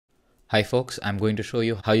Hi folks, I'm going to show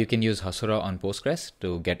you how you can use Hasura on Postgres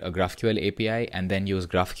to get a GraphQL API and then use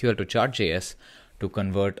GraphQL2chartjs to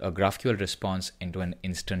convert a GraphQL response into an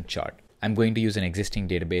instant chart. I'm going to use an existing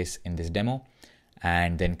database in this demo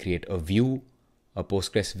and then create a view, a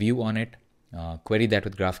Postgres view on it, query that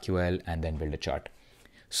with GraphQL and then build a chart.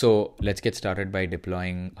 So let's get started by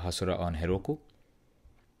deploying Hasura on Heroku.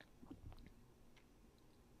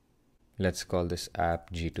 Let's call this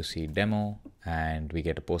app G2C demo and we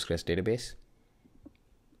get a Postgres database.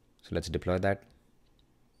 So let's deploy that.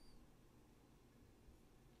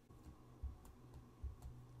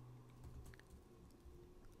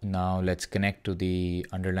 Now let's connect to the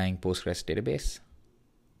underlying Postgres database.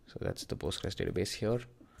 So that's the Postgres database here.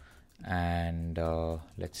 And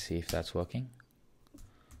let's see if that's working.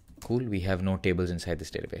 Cool, we have no tables inside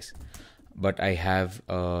this database, but I have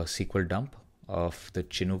a SQL dump of the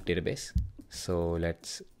Chinook database. So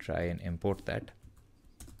let's try and import that.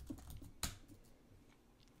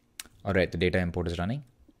 All right, the data import is running.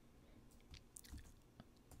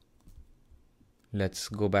 Let's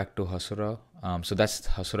go back to Hasura. So that's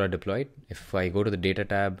Hasura deployed. If I go to the data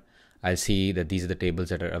tab, I'll see that these are the tables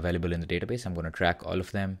that are available in the database. I'm going to track all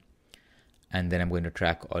of them. And then I'm going to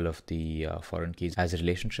track all of the foreign keys as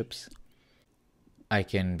relationships. I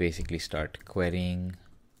can basically start querying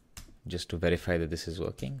just to verify that this is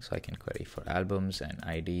working. So I can query for albums and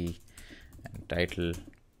ID and title.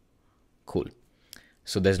 Cool.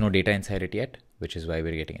 So there's no data inside it yet, which is why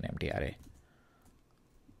we're getting an empty array.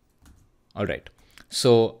 All right.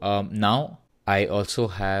 So now I also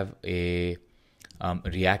have a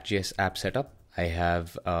React.js app set up. I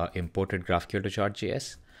have imported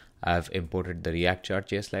GraphQL2chartjs. I've imported the React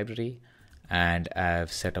ChartJs library and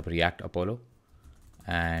I've set up React Apollo.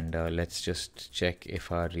 And let's just check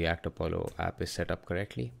if our React Apollo app is set up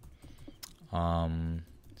correctly. So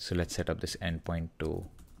let's set up this endpoint to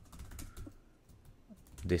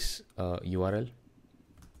this URL.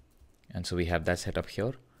 And so we have that set up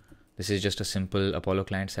here. This is just a simple Apollo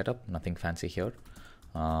client setup, nothing fancy here.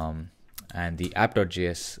 And the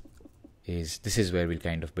app.js this is where we'll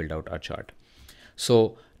kind of build out our chart.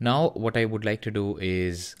 So now what I would like to do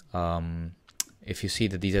is, if you see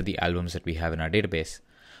that these are the albums that we have in our database,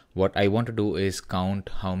 what I want to do is count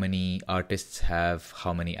how many artists have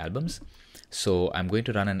how many albums. So I'm going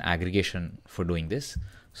to run an aggregation for doing this.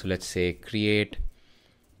 So let's say create,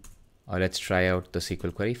 or let's try out the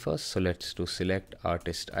SQL query first. So let's do select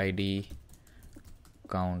artist ID,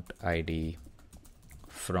 count ID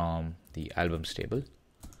from the albums table,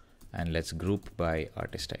 and let's group by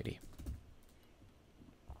artist ID.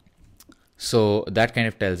 So that kind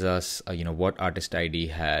of tells us, what artist ID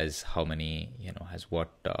has how many,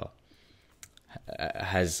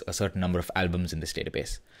 has a certain number of albums in this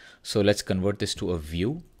database. So let's convert this to a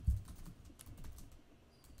view.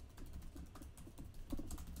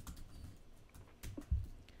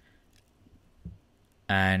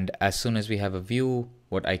 And as soon as we have a view,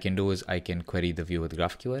 what I can do is I can query the view with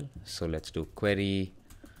GraphQL. So let's do query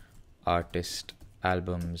artist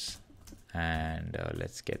albums. And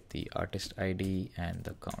let's get the artist ID and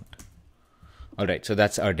the count. All right, so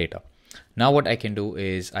that's our data. Now what I can do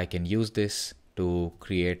is I can use this to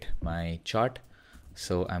create my chart.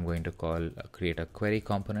 So I'm going to create a query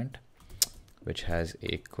component, which has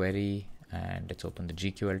a query, and let's open the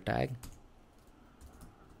GQL tag.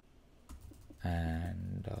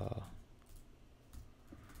 And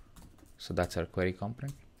so that's our query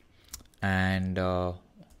component. And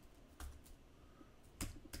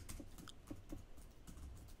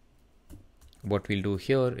what we'll do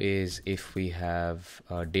here is if we have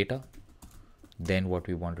data, then what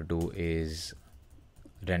we want to do is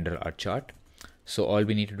render our chart. So all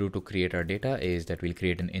we need to do to create our data is that we'll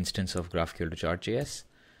create an instance of GraphQL2chartjs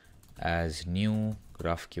as new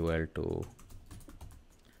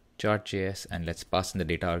GraphQL2chartjs, and let's pass in the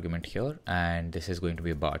data argument here, and this is going to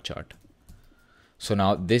be a bar chart. So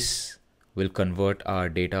now this will convert our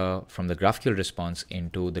data from the GraphQL response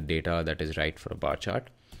into the data that is right for a bar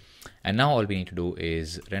chart. And now all we need to do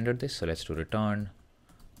is render this. So let's do return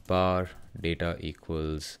bar data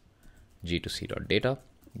equals g2c.data.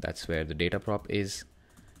 That's where the data prop is.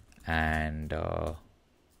 And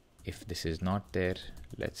if this is not there,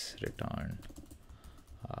 let's return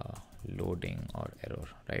loading or error,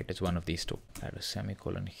 right? It's one of these two. Add a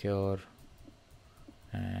semicolon here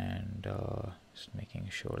and just making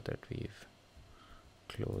sure that we've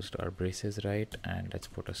closed our braces right. And let's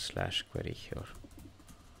put a slash query here.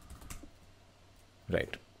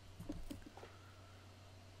 Right.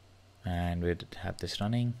 And we'll have this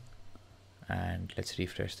running, and let's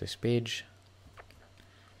refresh this page.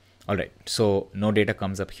 All right, so no data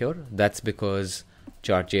comes up here. That's because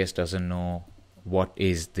ChartJS doesn't know what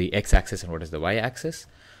is the x-axis and what is the y-axis.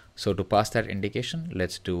 So to pass that indication,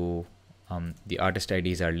 let's do the artist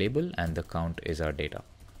ID is our label and the count is our data.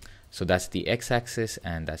 So that's the x-axis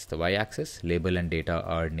and that's the y-axis. Label and data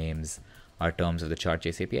are names, are terms of the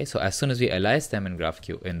ChartJS API. So as soon as we alias them in the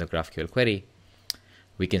GraphQL query,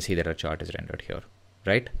 we can see that our chart is rendered here,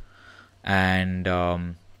 right? And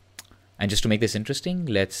just to make this interesting,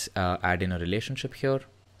 let's add in a relationship here.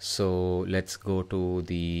 So let's go to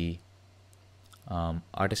the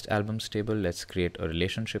artist albums table. Let's create a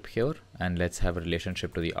relationship here, and let's have a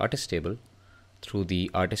relationship to the artist table through the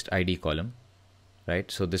artist ID column, right?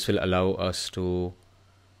 So this will allow us to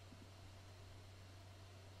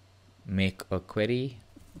make a query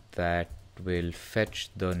that will fetch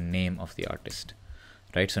the name of the artist,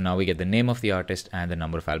 right? So now we get the name of the artist and the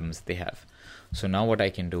number of albums that they have. So now what I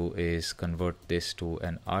can do is convert this to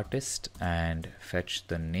an artist and fetch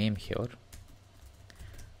the name here,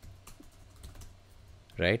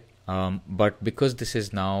 right? But because this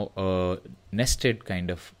is now a nested kind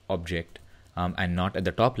of object and not at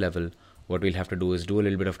the top level, what we'll have to do is do a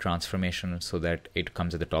little bit of transformation so that it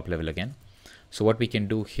comes at the top level again. So what we can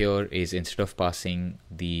do here is, instead of passing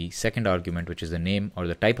the second argument, which is the name or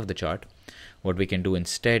the type of the chart, what we can do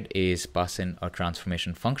instead is pass in a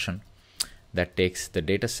transformation function that takes the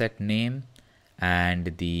dataset name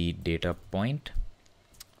and the data point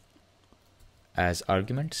as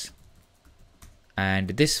arguments. And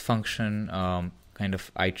this function kind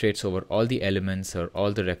of iterates over all the elements or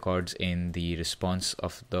all the records in the response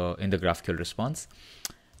of the GraphQL response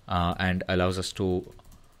and allows us to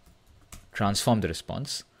transform the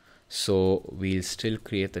response. So we'll still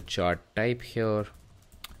create the chart type here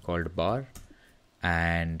called bar,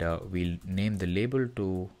 and we'll name the label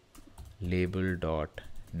to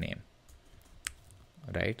label.name,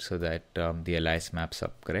 right? So that the alias maps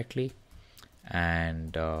up correctly.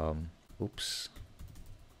 And oops,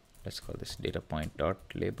 let's call this data point dot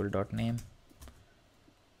label dot name.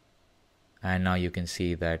 And now you can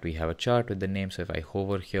see that we have a chart with the name. So if I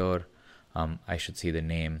hover here, I should see the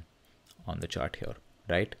name on the chart here,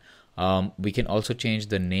 right? We can also change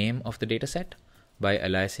the name of the dataset by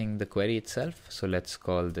aliasing the query itself. So let's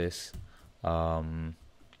call this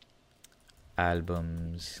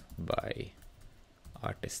albums by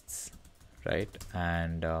artists, right?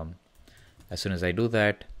 And as soon as I do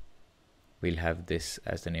that, we'll have this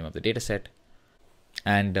as the name of the dataset.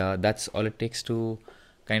 And that's all it takes to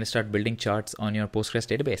kind of start building charts on your Postgres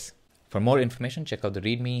database. For more information, check out the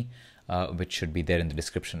README, which should be there in the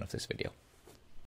description of this video.